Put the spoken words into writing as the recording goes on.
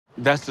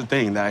That's the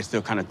thing, that I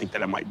still kind of think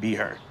that it might be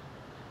her.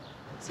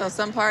 So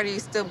some part of you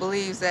still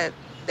believes that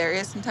there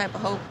is some type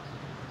of hope?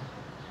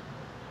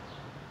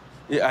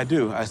 Yeah, I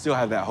do. I still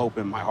have that hope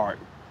in my heart.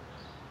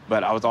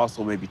 But I was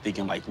also maybe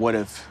thinking, like, what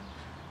if,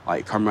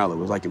 like, Carmela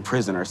was, like, in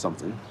prison or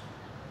something?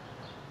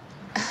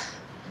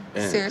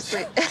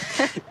 Seriously?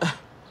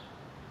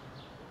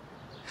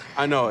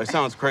 I know, it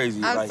sounds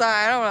crazy. I'm like,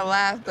 sorry, I don't want to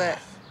laugh, but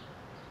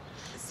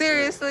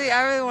seriously,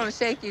 I really want to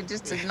shake you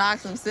just to knock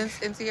some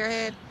sense into your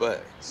head.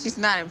 But She's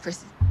not in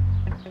prison.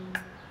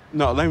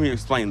 no, let me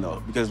explain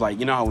though, because like,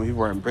 you know how when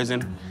people are in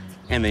prison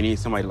and they need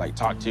somebody to like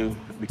talk to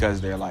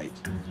because they're like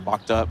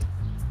locked up?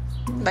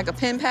 Like a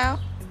pen pal?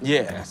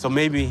 Yeah, so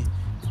maybe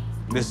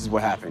this is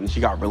what happened.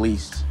 She got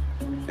released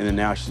and then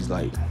now she's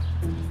like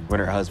with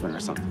her husband or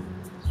something.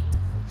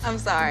 I'm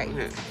sorry.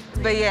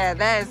 But yeah,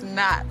 that is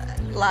not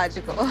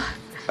logical.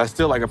 That's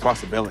still like a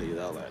possibility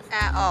though. Like,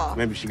 at all.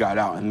 maybe she got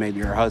out and maybe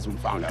her husband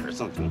found out or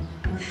something.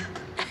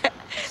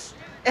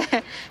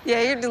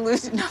 Yeah, you're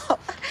delusional.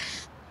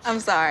 I'm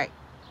sorry.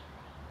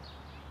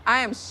 I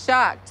am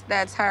shocked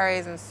that Tyray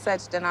is in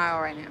such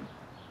denial right now.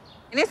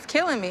 And it's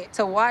killing me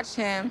to watch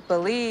him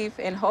believe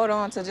and hold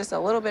on to just a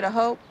little bit of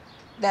hope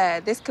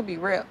that this could be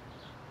real.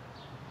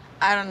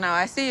 I don't know.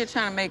 I see you're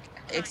trying to make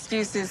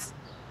excuses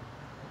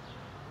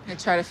and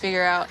try to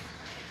figure out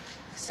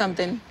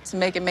something to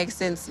make it make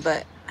sense,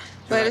 but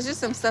it's just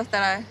some stuff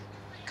that I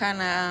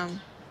kind of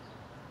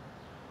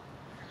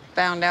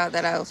found out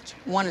that I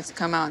wanted to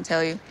come out and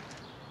tell you.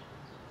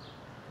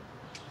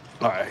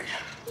 All right.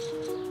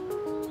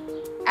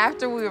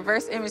 After we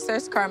reverse image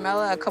searched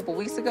Carmela a couple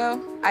weeks ago,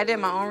 I did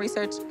my own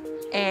research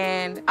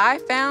and I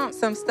found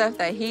some stuff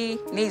that he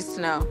needs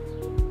to know.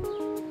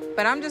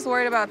 But I'm just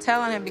worried about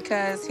telling him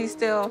because he's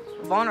still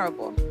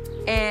vulnerable.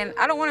 And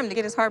I don't want him to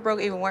get his heart broke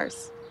even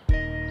worse.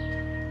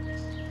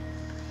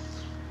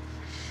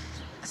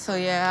 So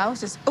yeah, I was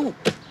just, oh.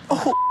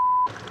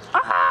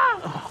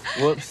 Ah!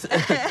 Whoops. How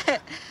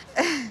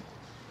did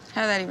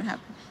that even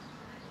happen?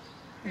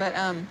 But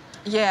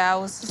yeah, I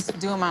was just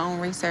doing my own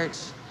research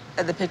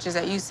of the pictures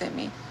that you sent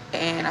me,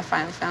 and I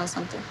finally found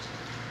something.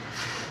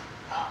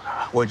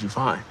 What'd you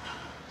find?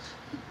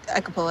 I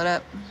could pull it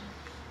up. Oh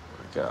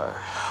my God.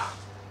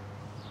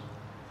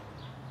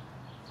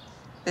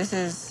 This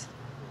is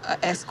an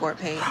escort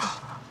page.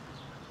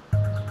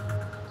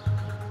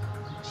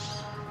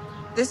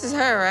 This is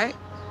her, right?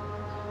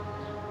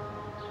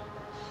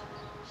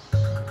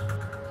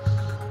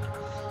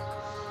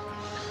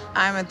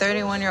 I'm a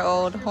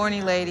 31-year-old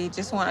horny lady,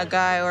 just want a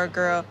guy or a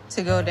girl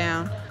to go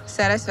down.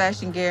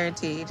 Satisfaction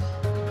guaranteed.